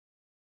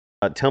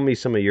Tell me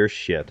some of your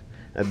shit.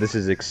 This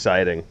is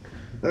exciting.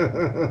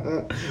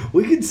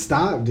 We could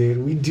stop,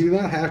 dude. We do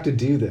not have to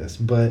do this,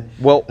 but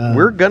Well,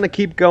 we're gonna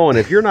keep going.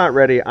 If you're not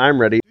ready,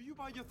 I'm ready. Do you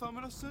buy your thumb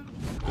medicine?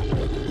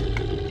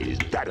 Is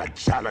that a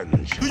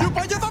challenge? Do you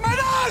buy your thumb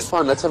medicine?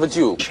 Fine, let's have a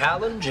duel.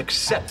 Challenge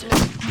accepted.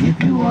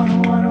 If you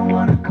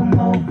wanna come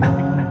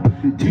over,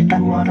 do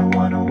you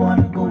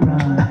wanna go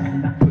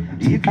ride?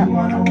 If you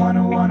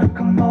wanna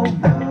come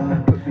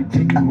over, do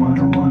you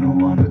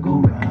wanna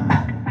go ride?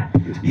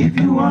 If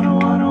you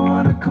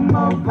wanna come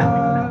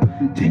over,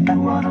 do you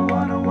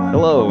wanna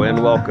Hello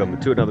and welcome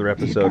to another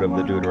episode of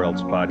the Do It or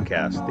Else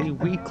podcast, the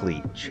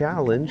weekly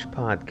challenge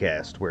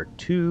podcast where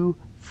two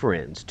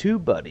friends, two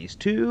buddies,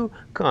 two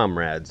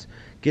comrades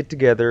get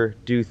together,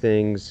 do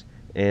things,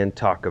 and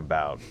talk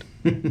about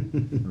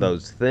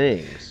those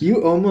things.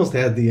 you almost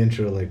had the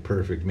intro like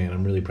perfect, man.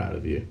 I'm really proud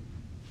of you.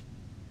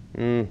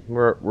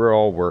 We're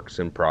all works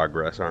in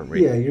progress, aren't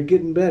we? Yeah, you're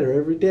getting better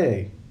every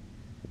day.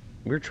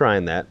 We're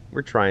trying that.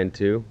 We're trying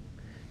to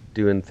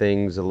doing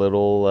things a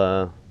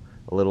little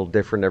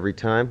different every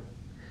time.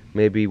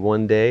 Maybe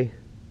one day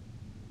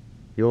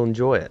you'll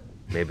enjoy it.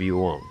 Maybe you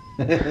won't.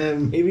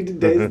 Maybe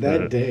today's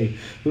that day.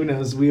 Who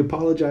knows? We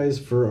apologize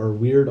for our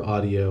weird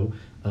audio.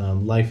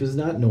 Life is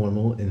not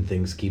normal and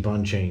things keep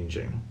on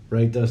changing.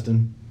 Right,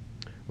 Dustin?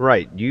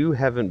 Right. You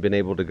haven't been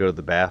able to go to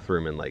the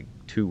bathroom in like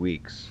 2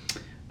 weeks.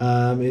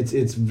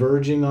 It's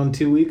verging on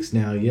 2 weeks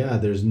now. Yeah,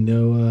 there's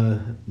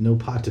no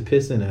pot to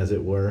piss in, as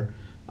it were.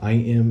 I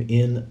am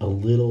in a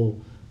little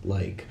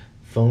like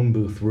phone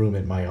booth room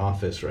at my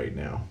office right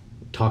now,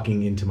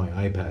 talking into my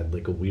iPad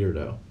like a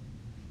weirdo.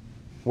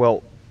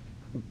 Well,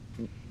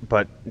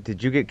 but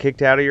did you get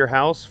kicked out of your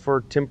house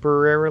for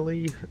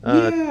temporarily?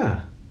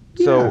 Yeah.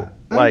 So,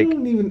 like, I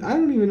don't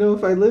even know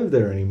if I live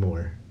there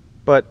anymore.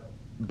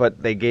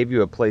 but they gave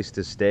you a place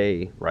to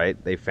stay,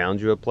 right? They found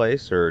you a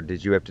place, or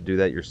did you have to do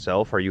that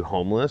yourself? Are you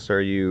homeless?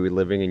 Are you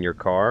living in your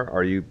car?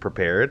 Are you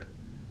prepared?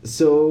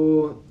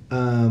 So,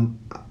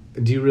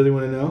 do you really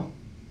want to know?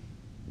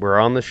 We're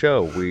on the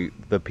show.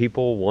 The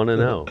people want to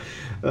know.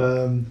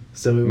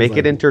 So it was Make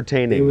it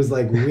entertaining. It was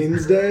like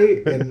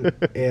Wednesday,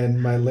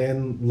 and my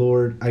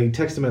landlord. I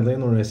texted my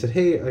landlord and I said,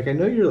 "Hey, like I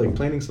know you're like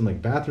planning some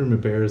like bathroom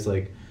repairs.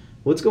 Like,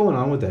 what's going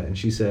on with that?" And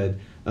she said,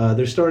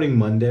 "They're starting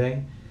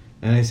Monday."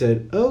 And I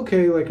said,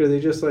 "Okay, like are they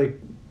just like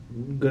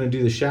gonna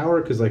do the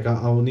shower? Because like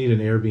I'll need an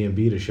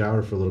Airbnb to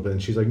shower for a little bit."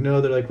 And she's like,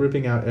 "No, they're like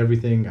ripping out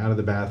everything out of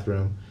the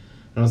bathroom."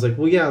 And I was like,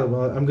 "Well, yeah,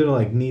 well I'm gonna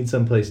like need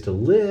someplace to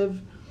live."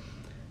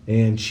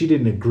 And she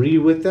didn't agree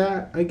with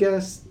that, I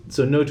guess.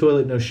 So no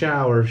toilet, no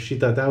shower. She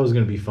thought that was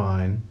going to be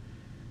fine.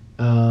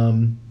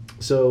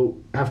 So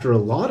after a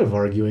lot of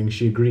arguing,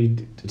 she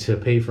agreed to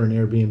pay for an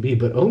Airbnb,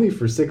 but only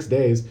for 6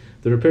 days.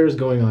 The repair is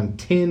going on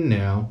 10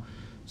 now.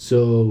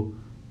 So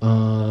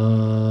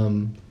I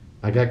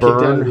got kicked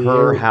out of the Burn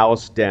her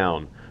house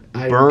down.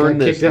 I Burn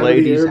got this kicked out of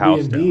the lady's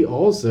house Airbnb down.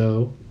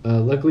 also.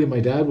 Luckily, my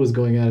dad was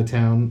going out of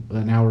town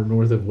an hour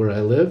north of where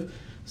I live.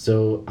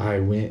 So I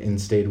went and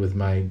stayed with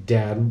my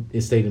dad.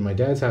 Stayed in my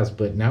dad's house,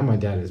 but now my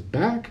dad is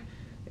back,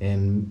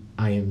 and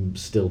I am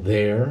still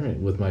there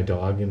with my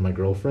dog and my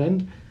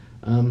girlfriend.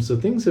 So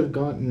things have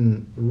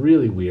gotten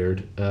really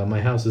weird.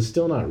 My house is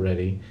still not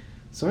ready,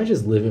 so I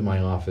just live at my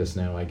office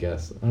now. I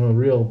guess I'm a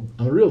real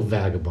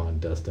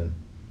vagabond, Dustin.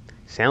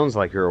 Sounds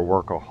like you're a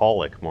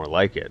workaholic, more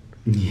like it.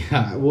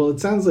 Yeah. Well,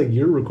 it sounds like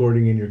you're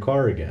recording in your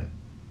car again.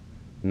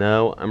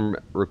 No, I'm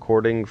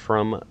recording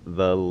from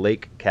the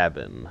lake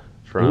cabin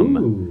from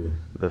Ooh.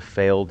 the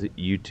failed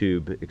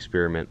YouTube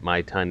experiment,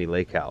 My Tiny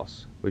Lake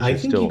House, which I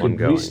is think still you could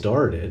ongoing.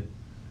 restart it.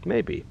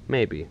 Maybe.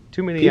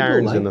 Too many People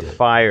irons in the liked it.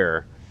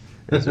 fire,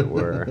 as it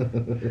were.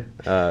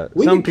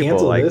 We Some can people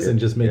cancel liked this it. and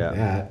just make Yeah.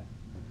 that.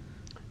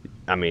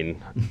 I mean,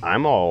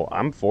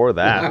 I'm for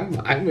that.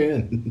 I'm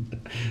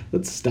in.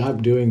 Let's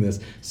stop doing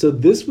this. So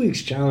this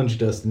week's challenge,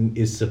 Dustin,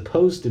 is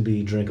supposed to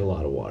be drink a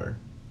lot of water.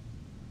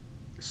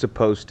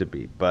 Supposed to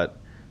be, but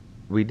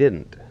we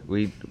didn't.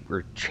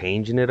 We're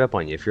changing it up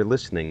on you. If you're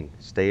listening,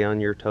 stay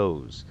on your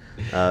toes.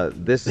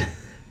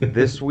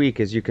 This week,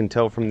 as you can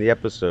tell from the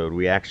episode,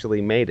 we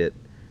actually made it.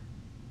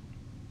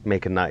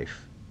 Make a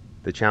knife.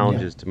 The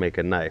challenge Yeah. is to make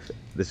a knife.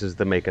 This is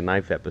the make a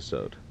knife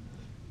episode.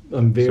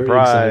 I'm very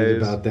Surprise.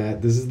 excited about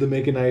that. This is the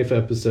Make a Knife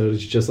episode.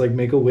 It's just like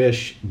Make a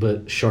Wish,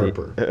 but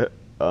sharper.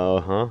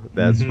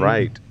 That's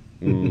right.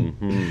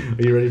 Mm-hmm.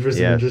 Are you ready for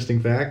some Yes. interesting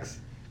facts?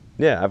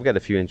 Yeah, I've got a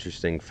few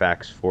interesting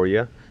facts for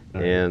you.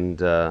 All right.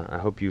 And I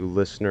hope you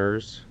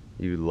listeners,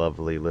 you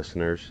lovely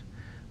listeners,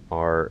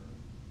 are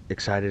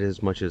excited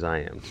as much as I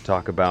am to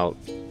talk about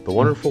the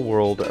wonderful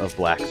world of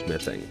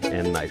blacksmithing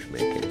and knife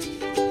making.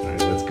 All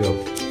right, let's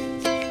go.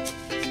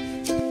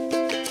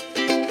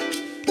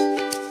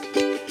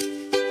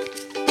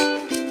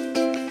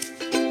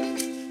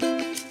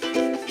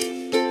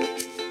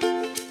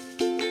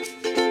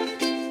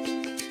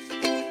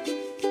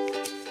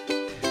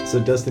 So,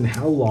 Dustin,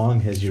 how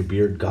long has your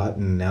beard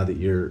gotten now that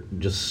you're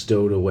just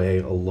stowed away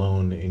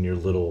alone in your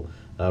little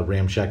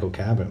ramshackle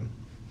cabin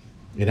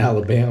in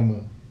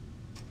Alabama?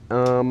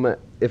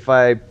 If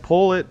I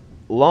pull it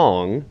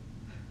long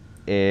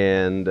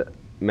and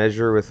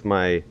measure with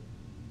my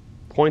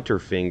pointer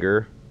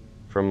finger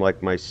from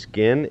like my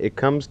skin. It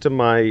comes to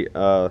my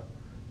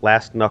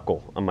last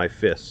knuckle on my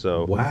fist.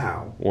 So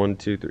Wow. 1,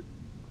 2, 3,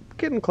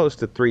 getting close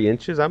to 3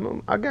 inches. I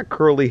got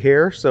curly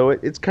hair, so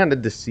it's kind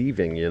of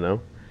deceiving, you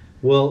know.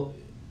 Well,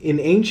 in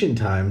ancient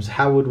times,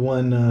 how would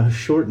one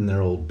shorten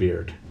their old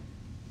beard?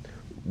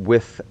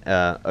 With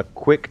a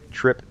quick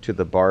trip to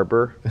the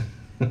barber,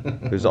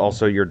 who's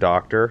also your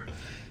doctor,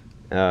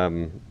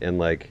 and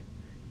like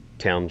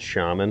town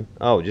shaman.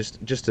 Oh,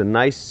 just a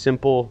nice,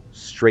 simple,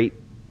 straight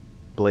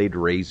blade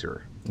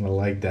razor. I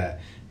like that.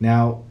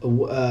 Now,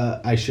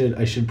 I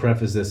should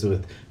preface this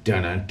with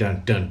dun dun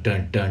dun dun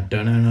dun dun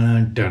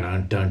dun dun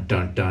dun dun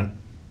dun dun.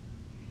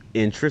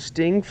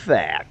 Interesting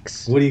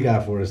facts. What do you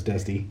got for us,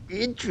 Dusty?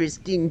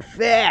 Interesting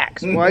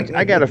facts. Well,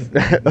 I got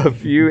a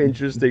few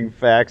interesting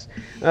facts.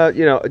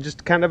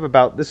 Just kind of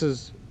about, this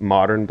is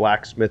modern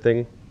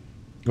blacksmithing.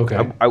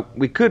 Okay.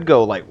 We could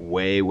go like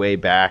way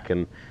back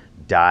and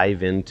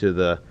dive into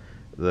the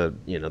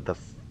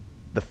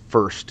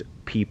first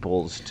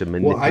peoples to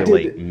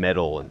manipulate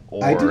metal and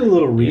ore. I did a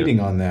little reading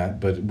on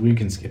that, but we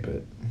can skip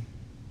it.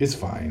 It's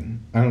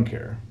fine. I don't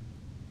care.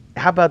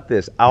 How about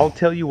this? I'll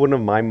tell you one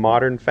of my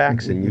modern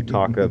facts, and you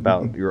talk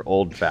about your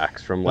old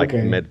facts from like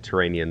Okay.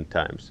 Mediterranean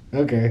times.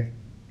 Okay,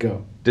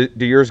 go. Do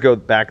yours go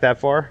back that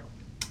far?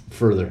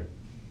 Further.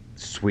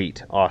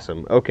 Sweet.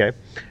 Awesome. Okay.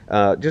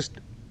 Just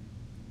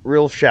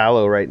real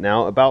shallow right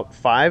now. About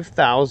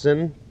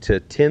 5,000 to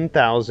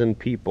 10,000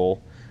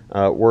 people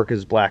work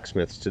as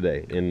blacksmiths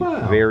today in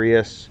Wow.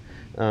 various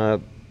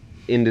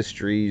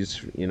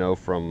industries,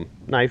 from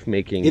knife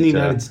making In the to,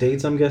 United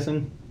States, I'm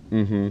guessing?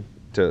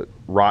 to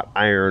wrought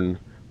iron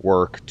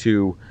work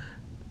to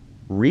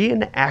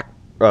reenact,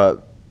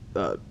 what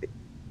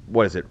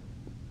is it?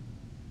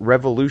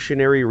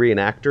 Revolutionary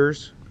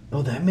reenactors.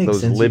 Oh, that makes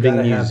Those sense. living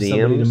you gotta have somebody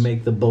to museums.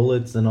 make the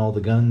bullets and all the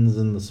guns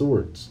and the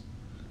swords.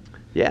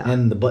 Yeah.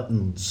 And the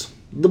buttons.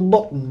 The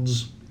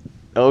buttons.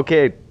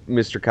 Okay,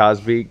 Mr.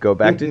 Cosby, go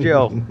back to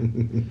jail.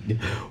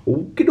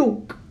 Okie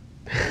doke.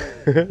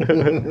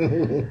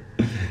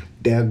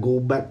 Dad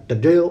go back to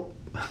jail.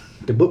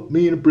 They put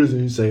me in a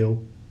prison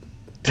cell.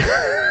 That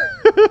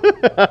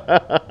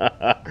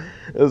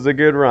was a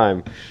good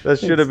rhyme. That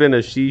should have been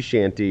a sea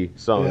shanty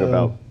song Yeah.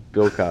 about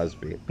Bill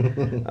Cosby.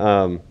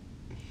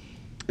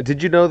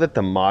 Did you know that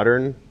the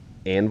modern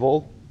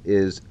anvil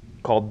is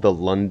called the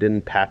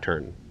London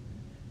pattern?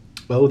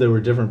 Oh, there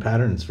were different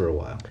patterns for a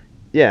while.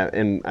 Yeah,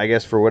 and I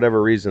guess for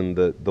whatever reason,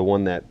 the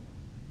one that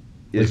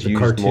is Like the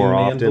used cartoon more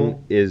often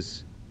anvil?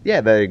 is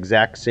the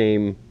exact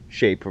same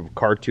shape of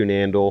cartoon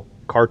anvil,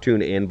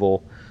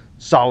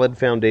 solid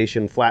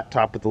foundation, flat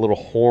top with a little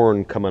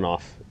horn coming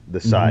off the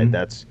side. Mm-hmm.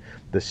 That's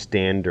the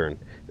standard.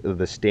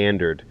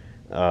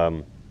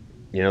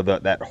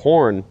 That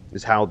horn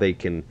is how they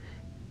can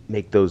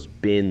make those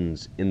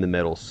bends in the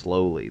metal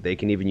slowly. They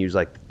can even use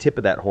like the tip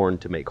of that horn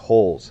to make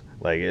holes.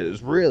 Like, it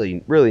was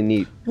really, really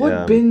neat.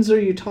 What bins are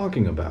you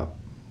talking about?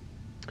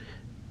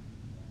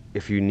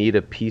 If you need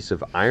a piece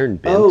of iron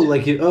bent,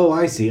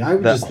 I see. I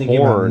was The just thinking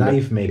about horn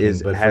knife making,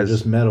 but for has-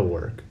 just metal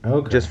work.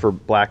 Okay. just for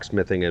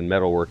blacksmithing and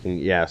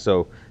metalworking, yeah.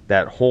 So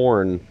that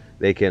horn,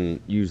 they can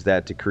use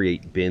that to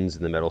create bends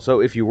in the metal.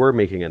 So if you were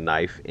making a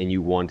knife and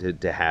you wanted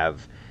to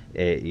have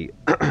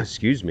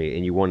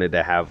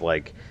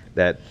like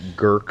that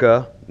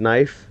Gurkha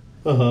knife,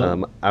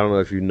 Uh-huh. I don't know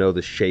if you know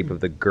the shape of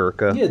the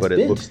Gurkha, Yeah, it's but it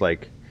bent. looks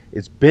like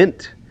it's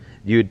bent.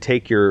 You'd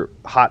take your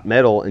hot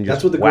metal and just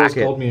That's what the whack girls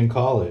it. called me in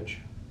college.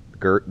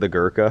 The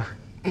Gurkha,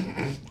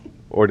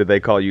 or did they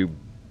call you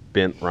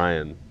Bent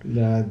Ryan?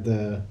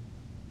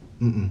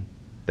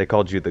 They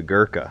called you the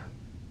Gurkha.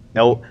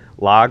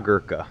 La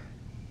Gurkha.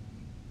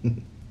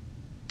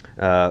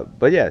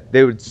 But yeah,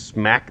 they would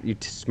smack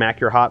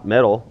your hot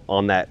metal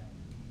on that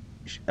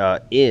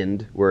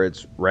end where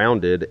it's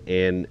rounded,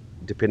 and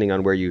depending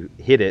on where you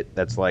hit it,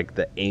 that's like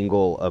the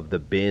angle of the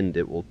bend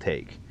it will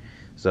take.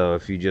 So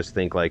if you just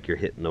think like you're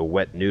hitting a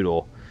wet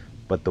noodle,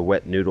 but the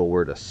wet noodle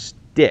were to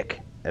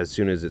stick, as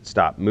soon as it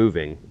stopped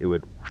moving, it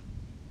would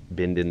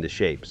bend into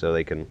shape. So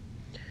they can.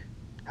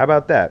 How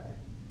about that?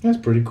 That's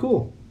pretty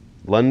cool.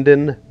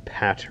 London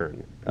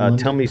pattern. London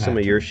Tell me some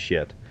of your pattern.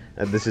 shit.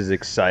 This is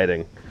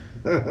exciting.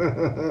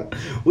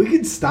 We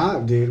could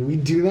stop, dude. We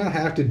do not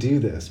have to do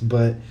this,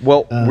 but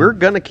Well, we're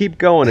going to keep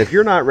going. If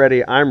you're not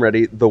ready, I'm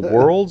ready. The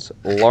world's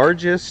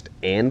largest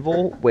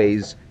anvil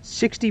weighs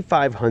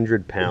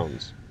 6,500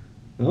 pounds.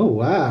 oh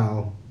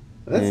wow,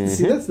 that's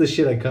that's the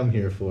shit I come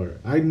here for.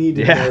 I need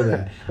to Yeah. know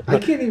that. I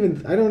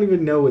don't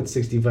even know what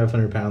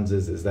 6,500 pounds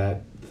is. Is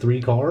that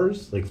 3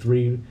 cars? Like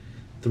three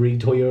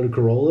Toyota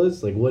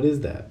Corollas? Like what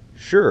is that?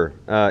 Sure.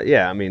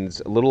 Yeah, I mean,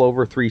 it's a little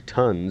over 3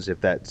 tons, if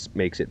that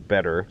makes it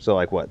better. So,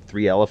 like, what,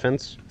 3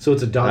 elephants? So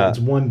it's a Dodge. It's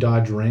one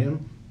Dodge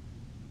Ram.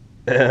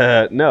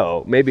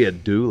 No, maybe a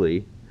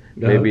dually.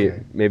 Maybe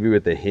okay. maybe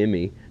with a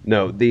Hemi.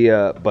 No,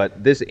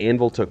 but this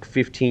anvil took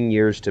 15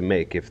 years to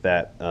make, if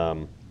that.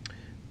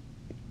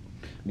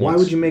 Why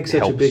would you make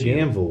such a helps big you.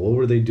 anvil? What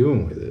were they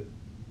doing with it?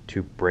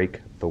 to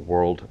break the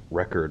world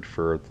record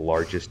for the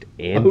largest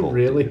anvil. Oh,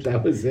 really? dude.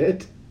 That was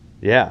it?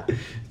 Yeah.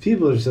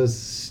 People are so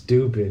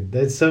stupid.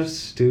 That's so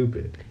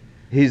stupid.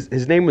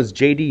 His name was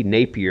J.D.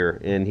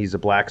 Napier, and he's a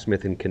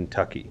blacksmith in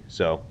Kentucky.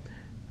 So,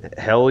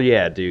 hell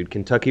yeah, dude.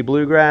 Kentucky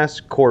bluegrass,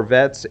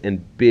 Corvettes,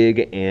 and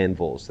big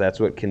anvils. That's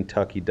what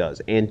Kentucky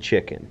does. And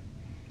chicken.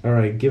 All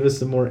right, give us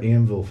some more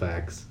anvil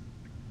facts.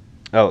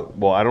 Oh,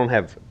 well, I don't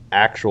have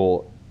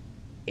actual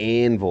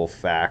anvil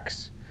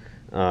facts.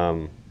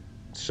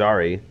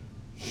 Sorry.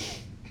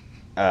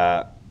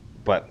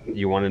 But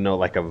you want to know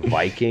like a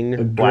Viking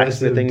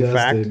Aggressive blacksmithing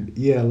Dustin. fact?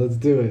 Yeah, let's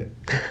do it.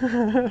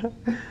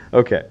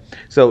 Okay.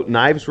 So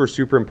knives were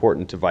super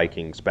important to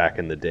Vikings back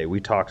in the day.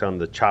 We talked on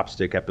the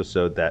chopstick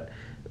episode that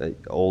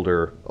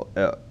older,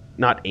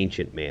 not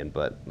ancient man,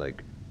 but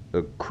like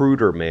a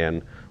cruder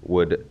man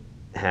would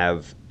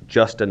have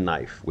just a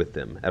knife with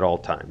them at all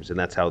times, and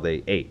that's how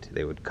they ate.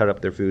 They would cut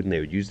up their food and they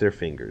would use their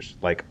fingers,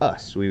 like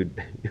us. We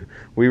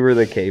were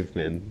the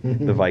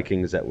cavemen, the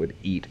Vikings that would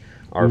eat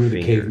our We were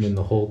the fingers. cavemen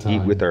the whole time.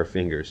 Eat with our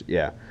fingers,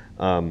 yeah.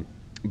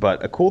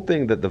 But a cool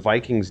thing that the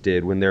Vikings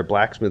did when their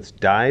blacksmiths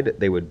died,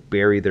 they would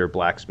bury their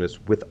blacksmiths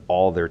with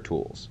all their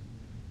tools.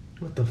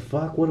 What the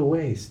fuck? What a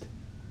waste.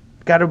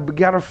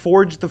 Gotta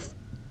forge the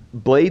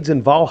blades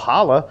in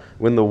Valhalla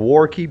when the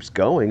war keeps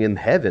going in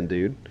heaven,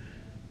 dude.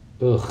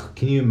 Ugh,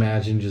 can you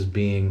imagine just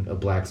being a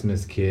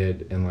blacksmith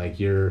kid and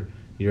like you're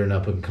an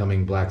up and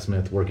coming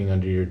blacksmith working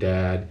under your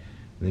dad,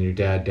 and then your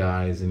dad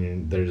dies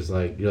and they're just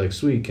like, you're like,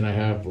 sweet, can I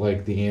have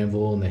like the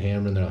anvil and the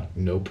hammer? And they're like,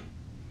 nope,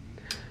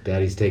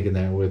 daddy's taking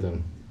that with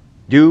him.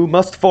 You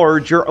must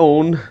forge your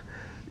own,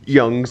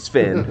 young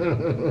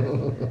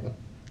Sven.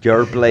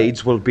 Your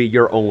blades will be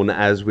your own,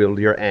 as will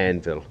your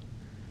anvil.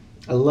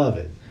 I love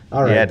it.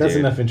 All right, Yeah, that's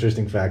dude. enough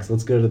interesting facts.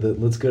 Let's go to the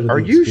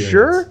Are the you experience.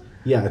 sure?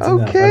 Yeah, it's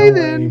enough. I Okay, don't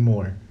then. want any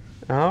more.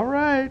 All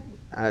right.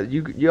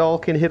 Y'all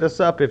can hit us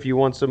up if you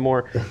want some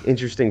more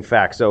interesting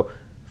facts. So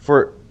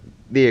for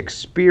the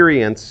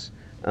experience,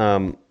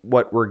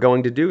 what we're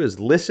going to do is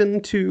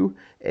listen to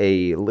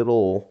a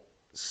little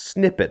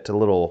snippet, a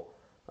little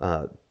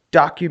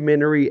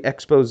documentary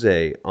expose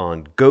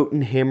on Goat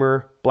and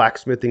Hammer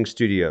Blacksmithing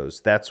Studios.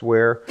 That's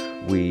where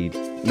we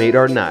made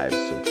our knives.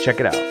 So check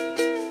it out.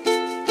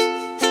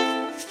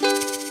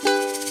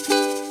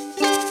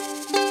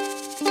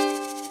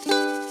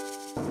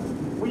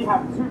 We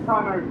have two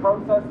primary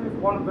processes.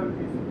 One of them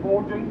is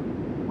forging,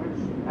 which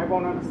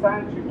everyone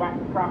understands. You whack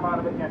the crap out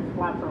of it, gets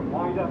flatter and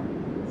wider.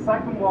 The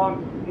second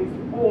one is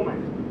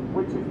forming,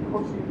 which is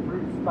pushing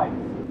through space.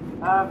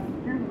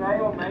 You may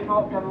or may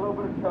not get a little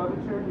bit of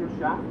curvature in your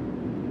shaft.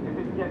 If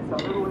it gets a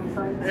little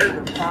insane,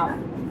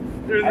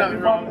 There's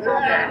nothing wrong. Do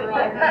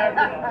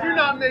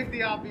not make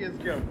the obvious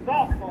joke.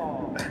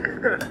 Softball.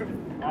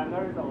 And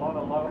there's a lot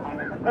of low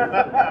hanging.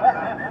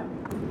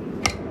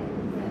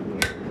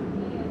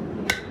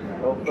 A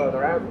little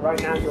further out. Right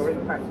now you're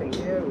impacting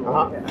here.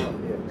 We'll get out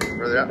here.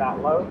 Further out. That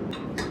low.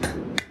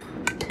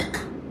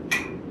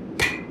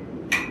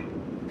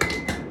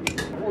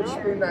 Or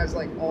spoon knives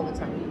like all the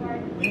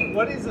time.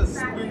 What is a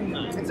spoon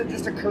knife? It's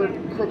just a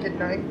crooked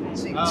knife,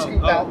 so you can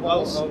scoop out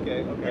balls.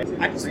 okay.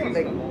 I just want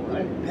to make little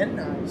pen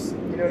knives.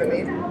 You know what I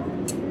mean? I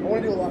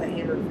want to do a lot of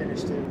hammer and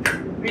finish too.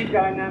 Be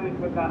dynamic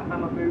with that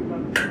hammer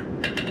movement.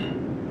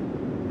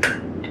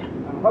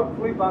 And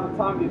hopefully by the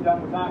time you're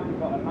done with that, you've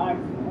got a nice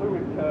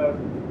fluid curve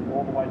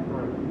all the way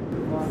through.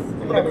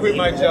 I'm gonna quit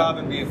my job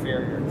and be a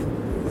farrier.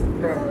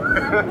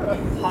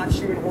 Hot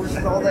shoeing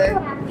horses all day.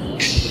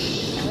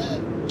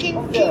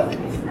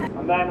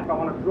 And then if I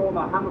want to draw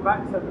my hammer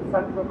back so the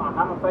center of my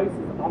hammer face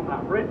is on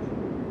that ridge,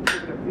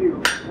 give it a few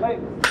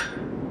licks.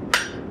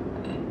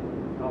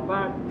 Not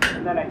bad.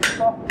 And then a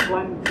soft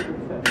blend to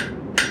the tip.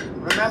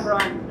 Remember,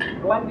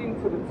 I'm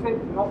blending to the tip,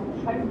 not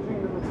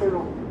changing the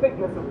material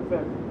thickness of the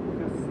tip,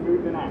 just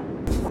smoothing out.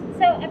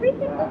 So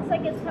everything looks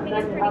like it's coming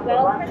in pretty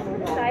well. Turn to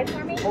the side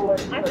for me. I feel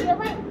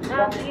like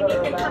you need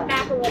to come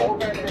back a little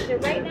further. So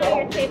right now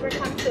your taper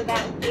comes to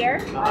about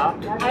here.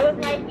 I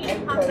would like you to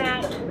come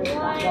back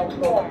one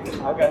more.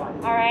 Okay. All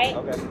right?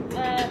 Okay.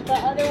 But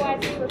otherwise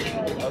it's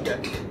looking really good.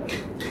 Okay.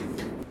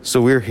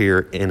 So we're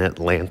here in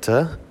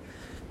Atlanta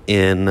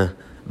in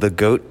the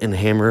Goat and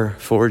Hammer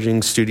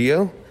Forging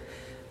Studio,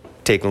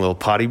 taking a little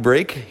potty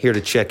break, here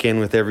to check in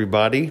with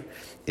everybody.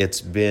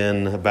 It's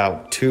been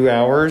about 2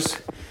 hours,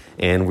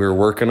 and we're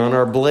working on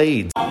our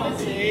blades. How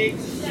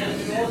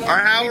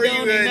are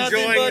you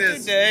enjoying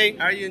this?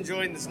 How are you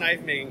enjoying this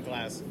knife making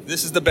class?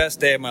 This is the best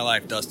day of my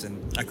life,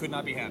 Dustin. I could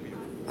not be happier.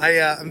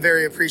 I'm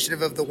very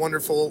appreciative of the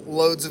wonderful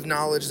loads of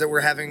knowledge that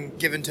we're having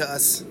given to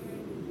us.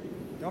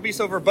 Don't be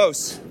so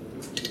verbose.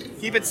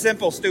 Keep it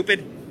simple,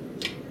 stupid.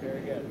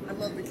 Very good. I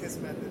love the KISS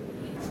method.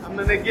 I'm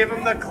gonna give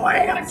him the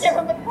clamps. Give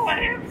him the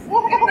clamps.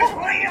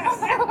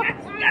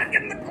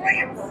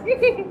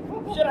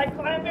 Should I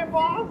clamp it,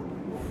 boss?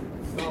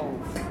 No.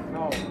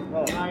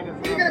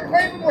 You're gonna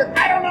clamp him with,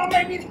 I don't know,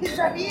 maybe these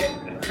right here.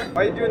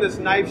 Why are you doing this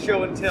knife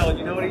show and tell?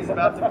 You know what he's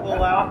about to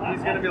pull out?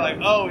 He's gonna be like,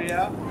 oh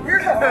yeah.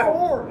 Here's a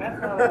sword. You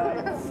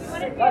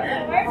want to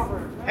do it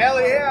first?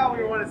 Hell yeah,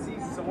 we want to see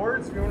sword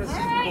swords if you want to see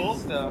Alright. cool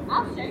stuff.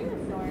 I'll show you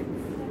the sword.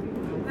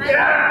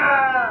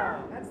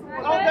 Yeah!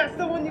 Wanna Oh, do it? that's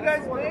the one you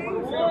guys made?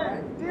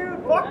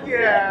 Dude, fuck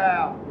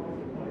yeah!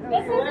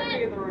 This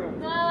isn't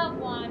the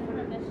one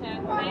from the show.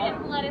 They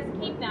didn't let us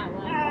keep that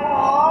one.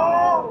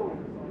 Oh!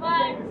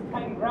 But,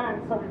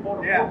 $10,000, so we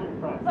bought a Yeah. folding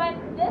press. but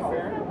this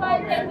is the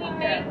one that we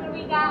made when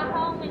we got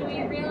home and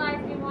we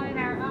realized we wanted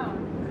our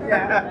own.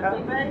 Yeah, that's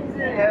amazing.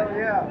 Hell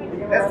yeah.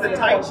 That's the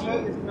Tai Chi.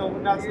 No,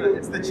 not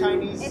it's the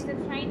Chinese. It's a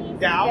Chinese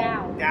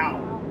Dao.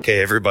 Dao.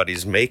 Okay,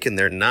 everybody's making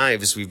their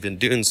knives. We've been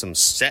doing some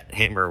set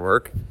hammer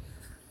work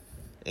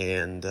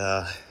and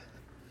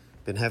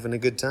been having a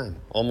good time.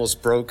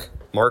 Almost broke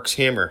Mark's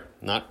hammer.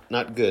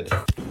 Not good.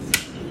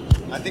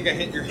 I think I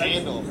hit your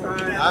handle.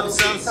 I'm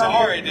so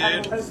sorry,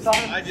 dude.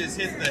 I just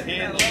hit the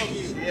handle.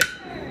 Shit.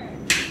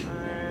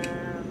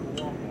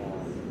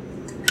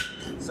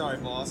 Sorry,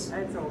 boss.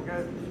 It's all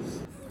good.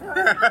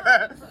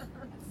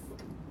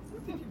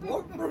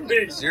 What from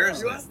me?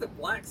 Seriously. You asked the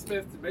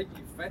blacksmith to make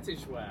you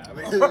fetish wear. I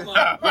mean, come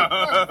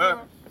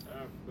on.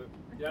 But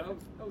yeah,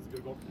 that was a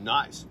good one.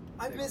 Nice.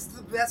 I missed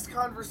the best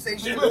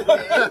conversation of the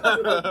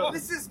day.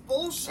 This is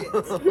bullshit.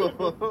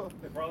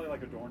 They probably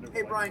like adorned it.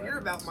 Hey Brian, you're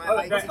about my Oh,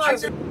 height.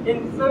 that's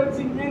in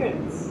 30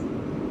 minutes,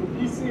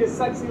 if you see a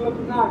sexy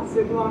looking man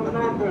sitting on an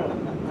anvil,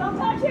 Don't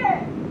touch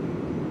it!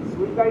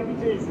 sweet baby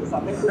Jesus, I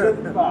think we're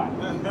looking fine.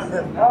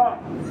 Alright.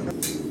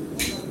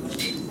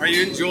 Are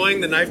you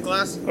enjoying the knife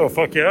class? Oh,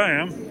 fuck yeah, I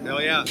am.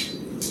 Hell yeah.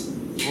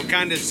 What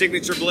kind of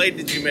signature blade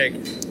did you make?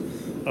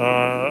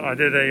 I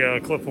did a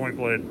clip point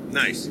blade.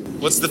 Nice.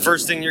 What's the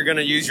first thing you're going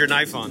to use your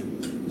knife on?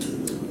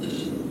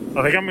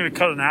 I think I'm going to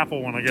cut an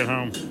apple when I get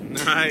home.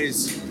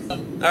 Nice. All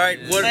right.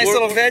 Nice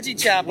little veggie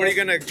chopper. What are you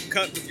going to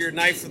cut with your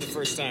knife for the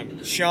first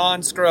time?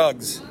 Sean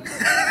Scruggs.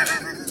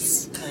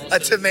 A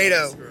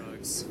tomato.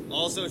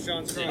 Also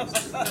Sean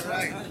Scruggs. All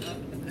right.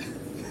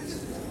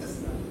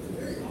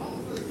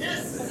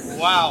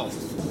 Wow.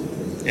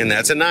 And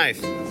that's a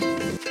knife.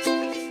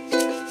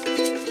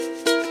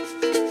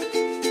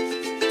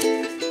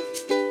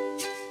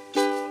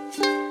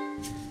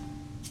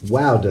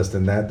 Wow,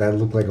 Dustin, that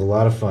looked like a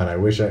lot of fun. I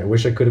wish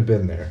I could have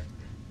been there.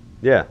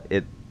 Yeah,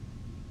 it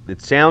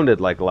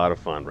sounded like a lot of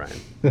fun, Ryan.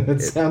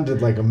 It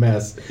sounded like a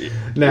mess.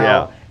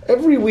 Now,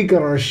 every week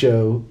on our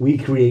show, we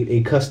create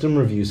a custom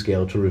review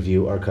scale to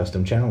review our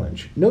custom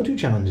challenge. No two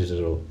challenges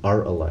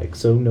are alike,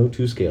 so no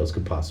two scales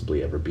could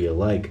possibly ever be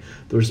alike.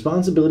 The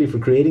responsibility for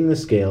creating the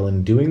scale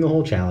and doing the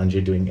whole challenge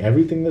and doing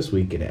everything this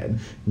weekend,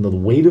 and the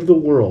weight of the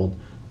world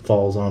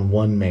falls on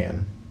one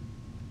man.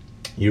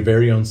 Your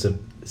very own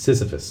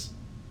Sisyphus,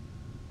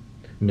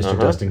 Mr.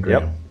 Dustin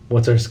Graham. Yep.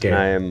 What's our scale?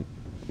 I am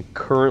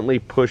currently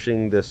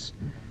pushing this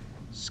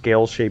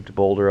scale-shaped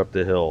boulder up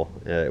the hill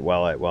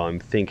while I'm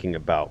thinking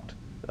about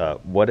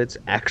what it's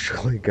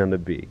actually going to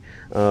be.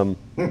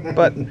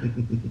 But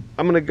I'm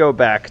going to go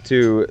back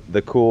to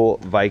the cool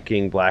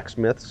Viking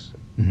blacksmiths.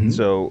 Mm-hmm.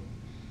 So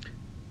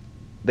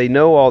they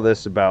know all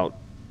this about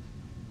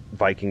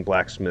Viking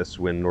blacksmiths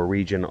when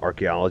Norwegian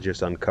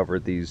archaeologists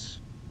uncovered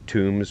these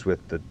tombs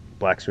with the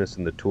blacksmiths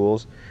and the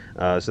tools.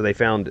 So they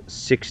found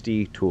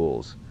 60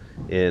 tools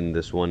in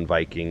this one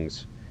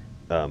Viking's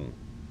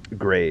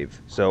grave.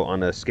 So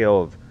on a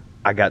scale of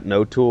I got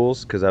no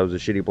tools because I was a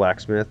shitty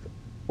blacksmith,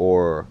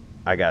 or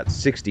I got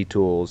 60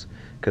 tools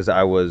because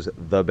I was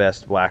the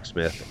best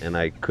blacksmith and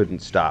I couldn't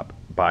stop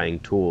buying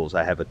tools.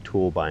 I have a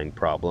tool buying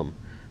problem,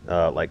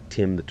 like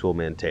Tim the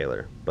Toolman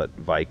Taylor, but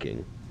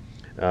Viking.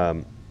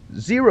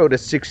 0 to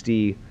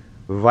 60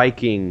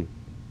 Viking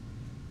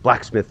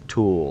blacksmith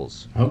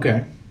tools.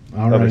 Okay.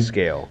 All of right. a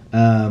scale.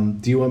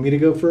 Do you want me to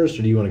go first,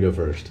 or do you want to go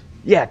first?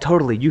 Yeah,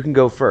 totally. You can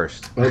go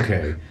first.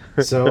 Okay.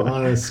 So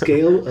on a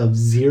scale of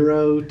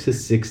 0 to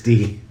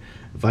 60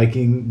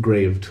 Viking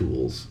grave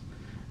tools,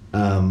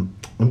 I'm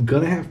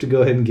going to have to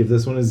go ahead and give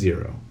this one a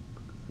 0.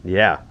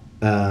 Yeah.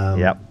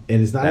 Yep.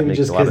 And it's not That even makes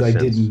just a lot because I of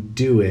sense. didn't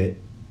do it.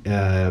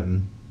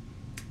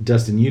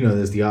 Dustin, you know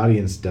this, the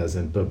audience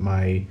doesn't, but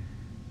my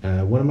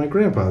one of my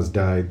grandpas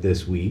died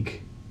this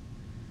week,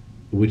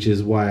 which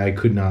is why I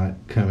could not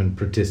come and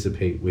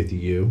participate with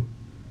you.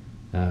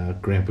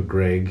 Grandpa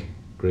Greg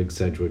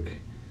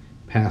Sedgwick,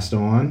 passed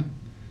on,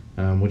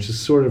 which is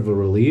sort of a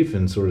relief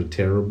and sort of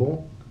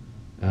terrible,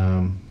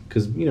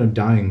 because,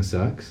 dying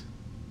sucks,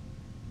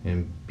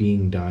 and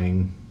being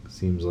dying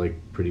seems like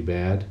pretty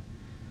bad.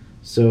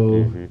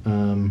 So,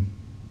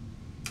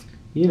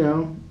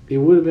 it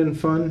would have been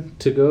fun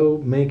to go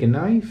make a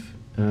knife.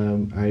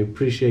 I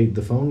appreciate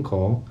the phone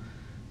call.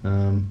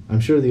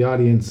 I'm sure the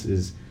audience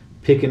is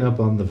picking up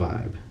on the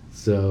vibe.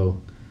 So,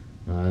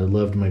 I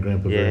loved my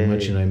grandpa very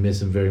much, and I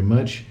miss him very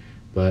much.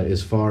 But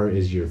as far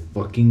as your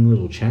fucking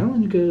little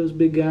challenge goes,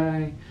 big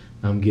guy,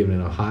 I'm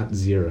giving it a hot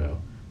 0.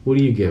 What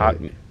do you give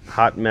it?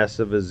 Hot mess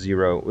of a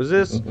 0. Was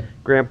this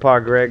Grandpa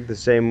Greg, the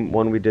same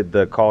one we did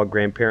the Call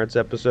Grandparents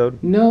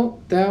episode?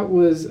 No, that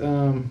was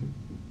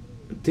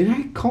didn't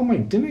I call my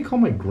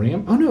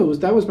grandpa? Oh no,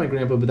 that was my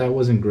grandpa, but that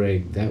wasn't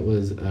Greg. That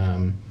was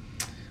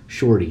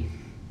Shorty.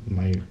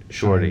 My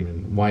Shorty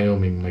in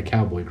Wyoming, my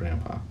cowboy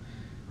grandpa.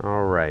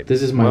 All right.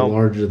 This is my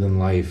larger than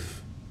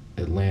life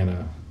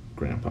Atlanta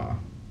grandpa.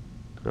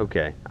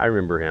 Okay, I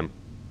remember him.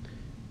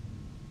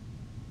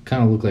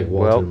 Kind of looked like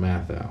Walter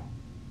Matthau.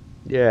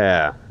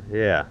 Yeah.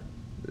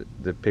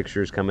 The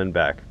picture's coming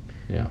back.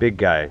 Yeah. Big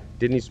guy.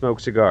 Didn't he smoke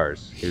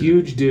cigars? He was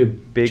Huge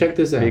dude. big, Check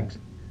this out. big-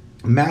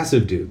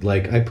 Massive dude.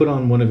 Like, I put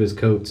on one of his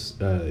coats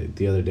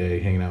the other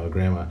day hanging out with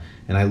Grandma,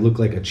 and I look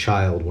like a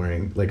child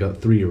wearing, like a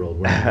 3-year-old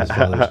wearing his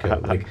father's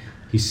coat. Like,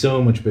 he's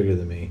so much bigger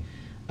than me.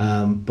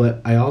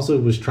 But I also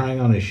was trying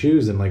on his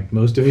shoes, and like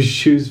most of his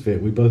shoes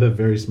fit. We both have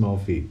very small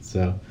feet,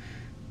 so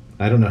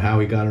I don't know how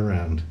he got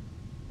around.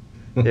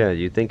 Yeah,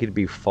 you'd think he'd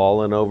be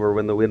falling over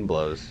when the wind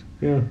blows.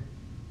 Yeah.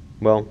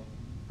 Well,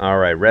 all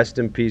right. Rest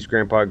in peace,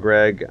 Grandpa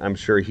Greg. I'm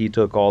sure he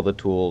took all the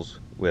tools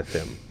with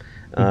him.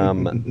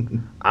 I'm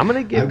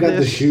gonna give. I've got the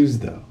this- shoes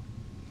though.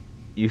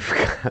 You've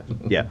got,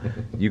 yeah,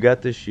 you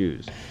got the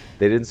shoes.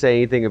 They didn't say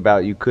anything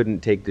about you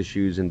couldn't take the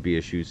shoes and be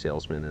a shoe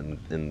salesman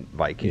in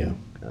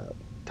Viking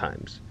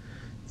times.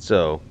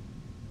 So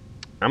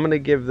I'm gonna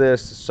give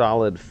this a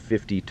solid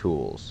 50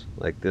 tools.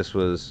 Like, this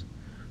was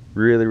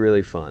really,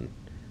 really fun.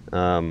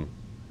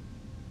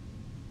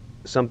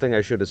 Something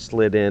I should have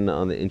slid in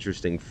on the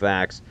interesting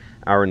facts.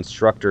 Our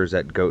instructors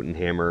at Goat and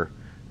Hammer,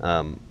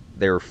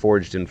 they were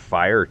Forged in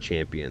Fire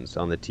champions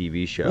on the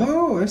TV show.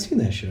 Oh, I've seen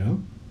that show.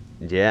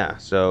 Yeah,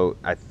 so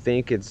I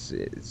think it's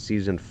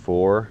season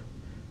 4.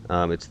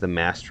 It's the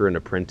Master and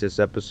Apprentice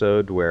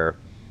episode where,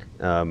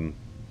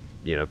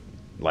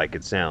 like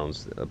it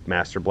sounds, a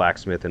master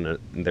blacksmith and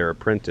their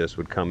apprentice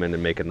would come in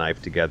and make a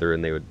knife together,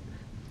 and they would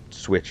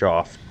switch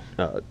off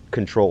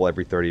control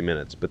every 30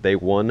 minutes. But they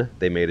won.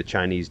 They made a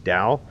Chinese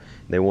Dao.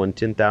 They won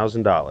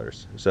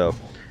 $10,000. So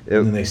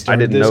And then they I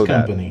started didn't this know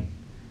company.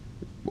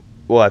 that.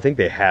 Well, I think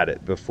they had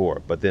it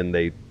before, but then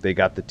they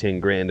got the 10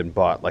 grand and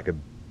bought like a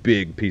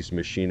big piece of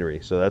machinery.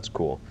 So that's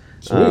cool.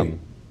 Sweet.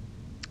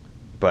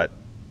 But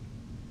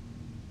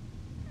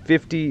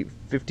 50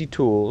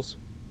 tools.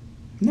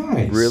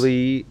 Nice.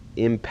 Really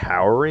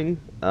empowering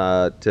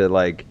to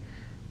like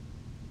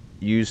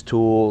use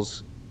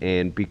tools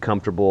and be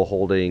comfortable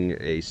holding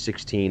a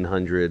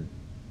 1600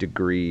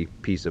 degree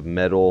piece of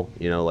metal,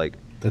 like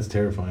That's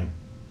terrifying.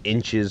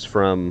 inches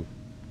from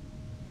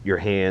your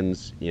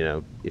hands.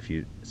 If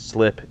you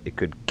slip, it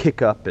could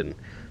kick up and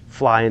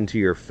fly into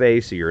your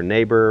face or your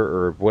neighbor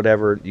or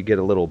whatever. You get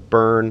a little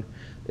burn.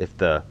 If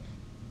the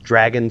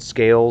dragon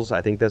scales,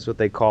 I think that's what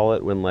they call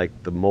it, when like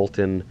the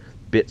molten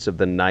bits of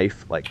the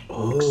knife like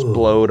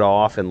explode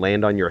off and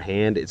land on your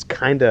hand. It's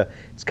kind of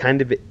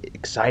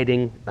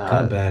exciting.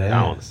 Kind of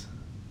badass.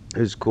 It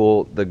was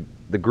cool.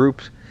 The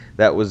group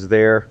that was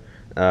there,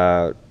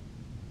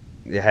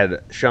 it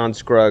had Sean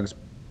Scruggs,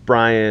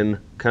 Brian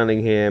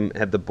Cunningham,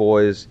 had the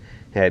boys,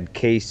 had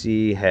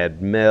Casey,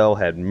 had Mel,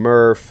 had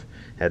Murph,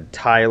 had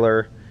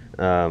Tyler.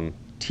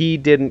 T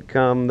didn't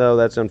come though.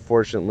 That's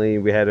unfortunately.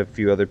 We had a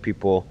few other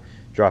people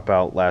drop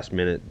out last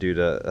minute due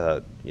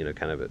to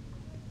kind of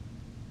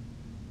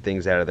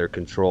things out of their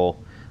control.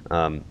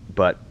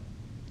 But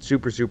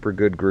super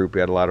good group. We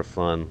had a lot of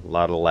fun, a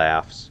lot of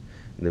laughs.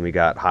 And then we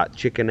got hot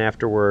chicken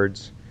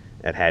afterwards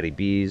at Hattie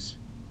B's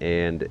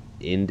and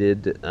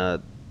ended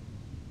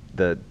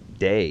the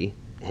day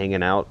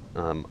hanging out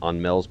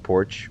on Mel's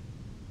porch,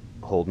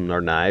 holding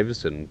our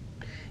knives and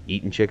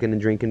eating chicken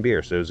and drinking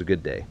beer. So it was a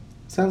good day.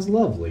 Sounds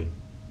lovely.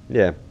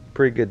 Yeah,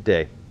 pretty good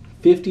day.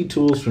 50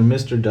 tools from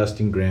Mr.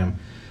 Dustin Graham.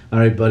 All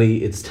right,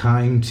 buddy, it's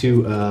time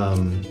to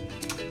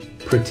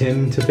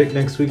pretend to pick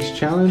next week's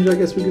challenge, I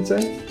guess we could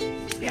say.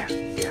 Yeah.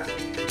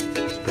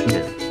 Let's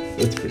pretend.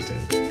 Let's pretend.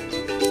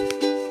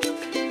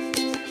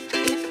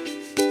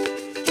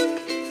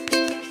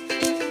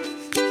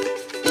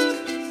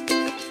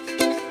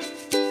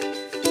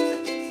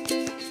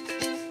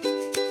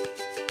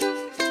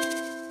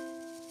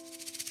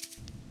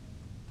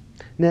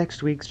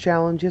 Next week's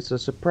challenge is a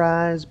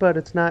surprise, but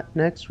it's not.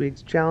 Next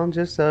week's challenge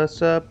is a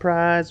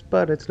surprise,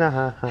 but it's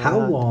not.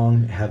 How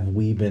long have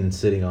we been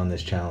sitting on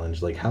this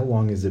challenge? Like, how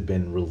long has it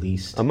been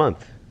released? A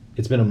month.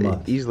 It's been a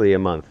month. Easily a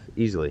month.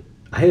 Easily.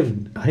 I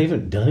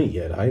haven't done it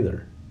yet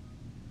either.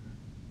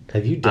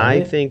 Have you done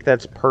it? I think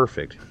that's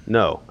perfect.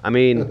 No. I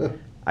mean,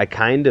 I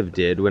kind of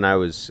did when I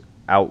was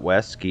out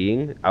west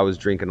skiing. I was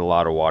drinking a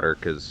lot of water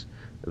because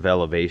of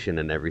elevation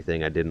and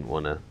everything. I didn't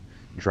want to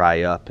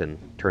dry up and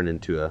turn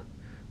into a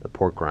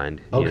pork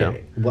rind.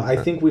 Okay. Well, I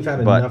think we've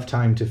had enough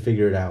time to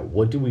figure it out.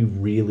 What do we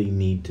really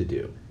need to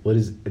do? What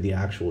is the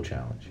actual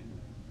challenge?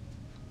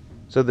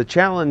 So the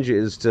challenge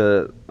is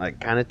to like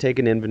kind of take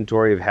an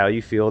inventory of how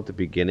you feel at the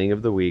beginning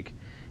of the week,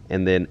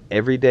 and then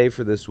every day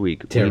for this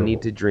week we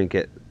need to drink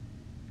it.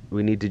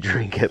 We need to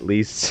drink at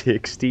least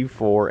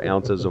 64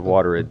 ounces of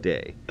water a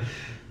day.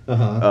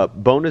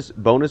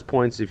 Bonus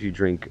points if you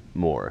drink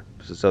more.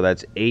 So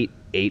that's 8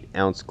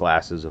 8-ounce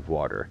glasses of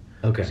water.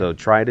 Okay. So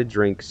try to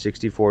drink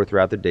 64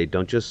 throughout the day.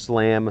 Don't just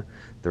slam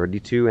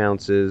 32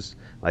 ounces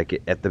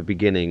like at the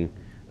beginning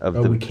of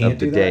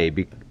the day.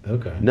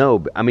 Okay.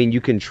 No, I mean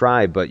you can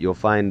try, but you'll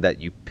find that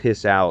you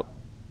piss out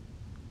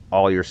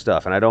all your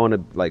stuff. And I don't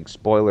want to like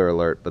spoiler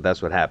alert, but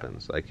that's what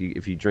happens. Like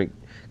if you drink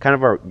kind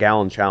of our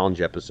gallon challenge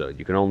episode,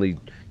 you can only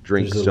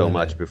drink There's a so limit.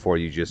 much before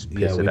you just Yeah,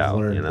 piss we've it out.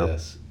 learned You know.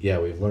 this. Yeah,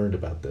 we've learned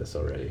about this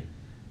already.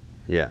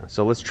 Yeah.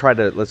 So let's try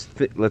to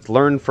let's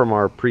learn from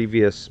our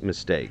previous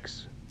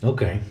mistakes.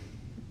 Okay.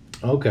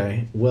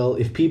 Okay. Well,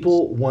 if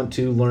people want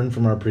to learn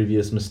from our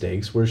previous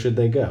mistakes, where should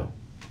they go?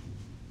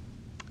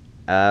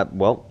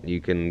 Well, you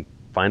can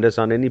find us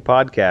on any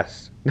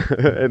podcast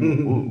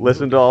and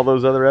listen to all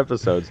those other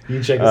episodes. You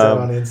can check us out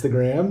on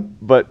Instagram.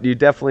 But you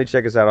definitely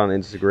check us out on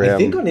Instagram. I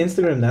think on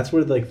Instagram, that's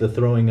where like the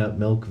throwing up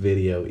milk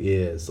video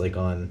is. Like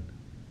on,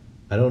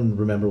 I don't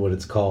remember what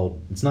it's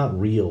called. It's not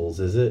Reels,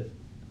 is it?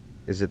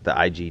 Is it the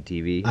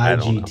IGTV? I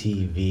don't know.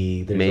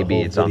 IGTV. There's Maybe a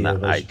whole it's on video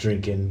the of us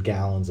drinking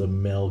gallons of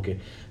milk.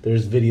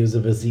 There's videos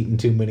of us eating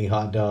too many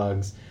hot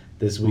dogs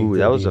this week. Ooh,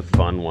 that was a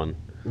fun one.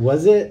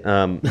 Was it?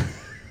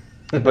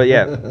 But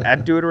yeah,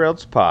 at Do It or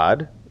Else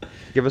Pod,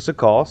 give us a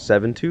call,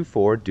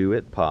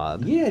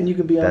 724-DO-IT-POD. Yeah, and you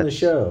can be on the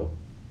show.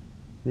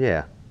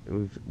 Yeah,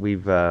 we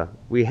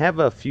have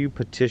a few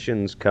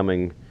petitions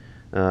coming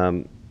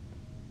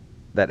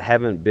that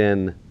haven't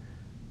been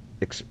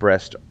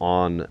expressed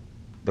on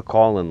the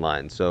call-in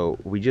line. So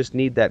we just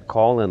need that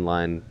call-in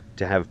line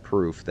to have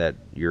proof that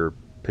you're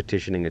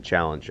petitioning a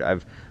challenge.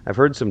 I've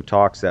heard some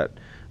talks that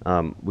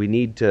we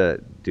need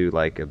to do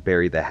like a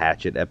Bury the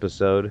Hatchet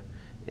episode,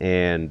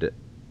 and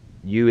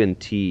you and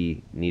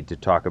T need to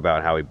talk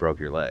about how he broke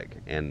your leg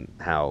and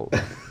how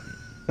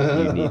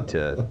you need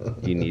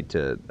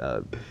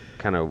to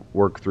kind of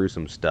work through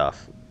some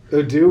stuff.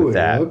 Oh, do with we?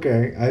 that.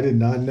 Okay, I did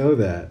not know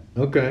that.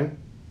 Okay.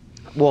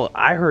 Well,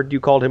 I heard you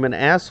called him an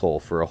asshole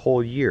for a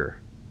whole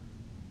year.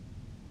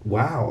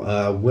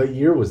 Wow. What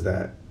year was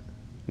that?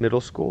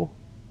 Middle school.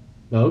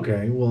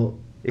 Okay. Well,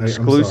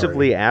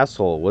 Exclusively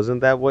asshole.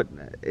 Wasn't that what?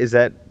 Is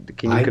that?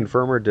 Can you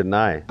confirm or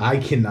deny? I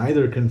can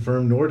neither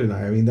confirm nor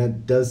deny. I mean,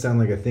 that does sound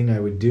like a thing I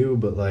would do,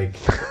 but like,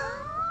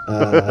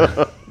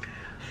 I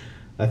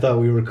thought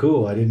we were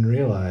cool. I didn't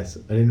realize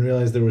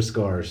there were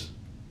scars.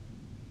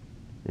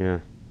 Yeah.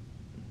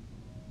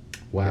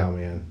 Wow,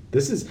 man.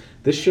 This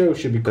show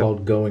should be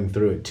called Going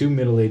Through It. Two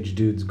middle-aged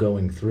dudes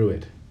going through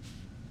it.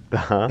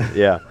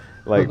 Yeah.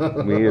 Like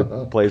we need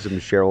to play some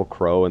Sheryl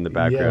Crow in the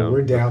background. Yeah,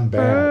 we're down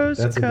bad.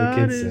 First That's what the cut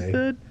kids is say.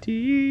 the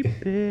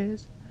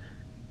deepest.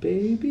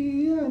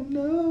 Baby, I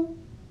know.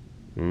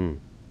 Mm.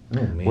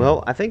 Oh, man.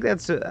 Well, I think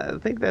that's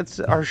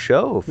our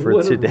show for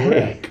What a today,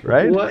 wreck.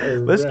 right? What a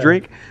Let's wreck.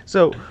 drink.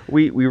 So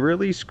we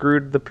really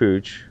screwed the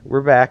pooch. We're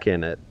back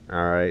in it.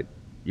 All right,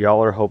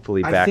 y'all are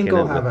hopefully back in it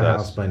I'll with have a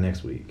us. house by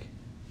next week.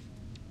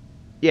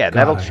 Yeah, God,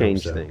 that'll I hope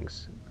change so.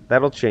 things.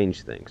 That'll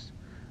change things.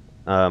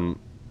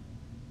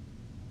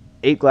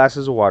 8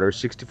 glasses of water,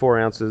 64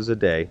 ounces a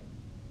day.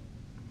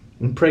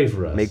 And pray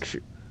for us. Make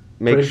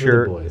Pray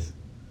sure. for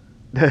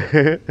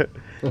the boys.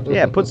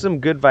 Yeah, put some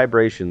good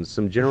vibrations,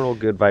 some general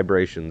good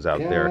vibrations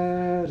out there.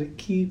 Gotta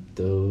keep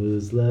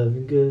those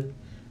loving good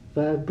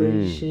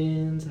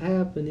vibrations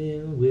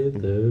happening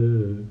with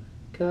her.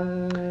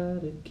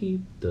 Gotta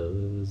keep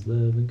those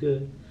loving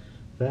good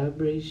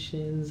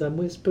vibrations. I'm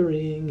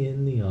whispering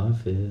in the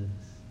office.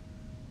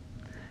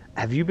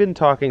 Have you been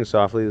talking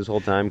softly this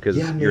whole time? Because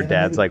Yeah, your man,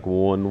 dad's like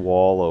one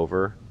wall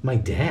over. My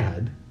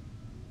dad?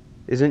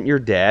 Isn't your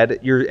dad?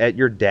 You're at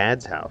your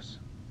dad's house.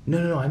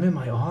 No, I'm in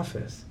my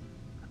office.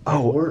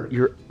 Oh, work.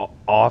 your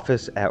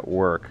office at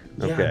work.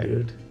 Yeah, Okay.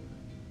 dude.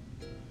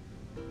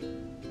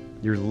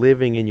 You're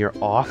living in your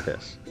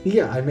office.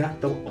 Yeah, I'm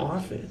at the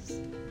office.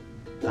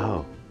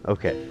 Oh,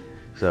 okay.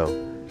 So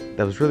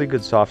that was really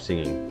good soft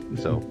singing.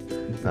 So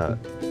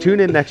tune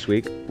in next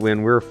week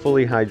when we're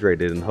fully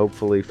hydrated and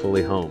hopefully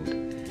fully homed.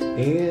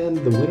 And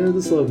the winner of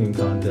the slogan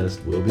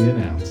contest will be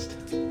announced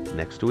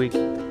next week.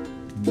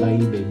 Bye,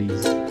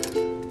 babies.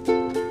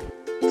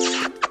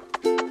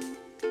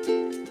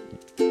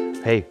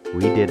 Hey,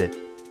 we did it.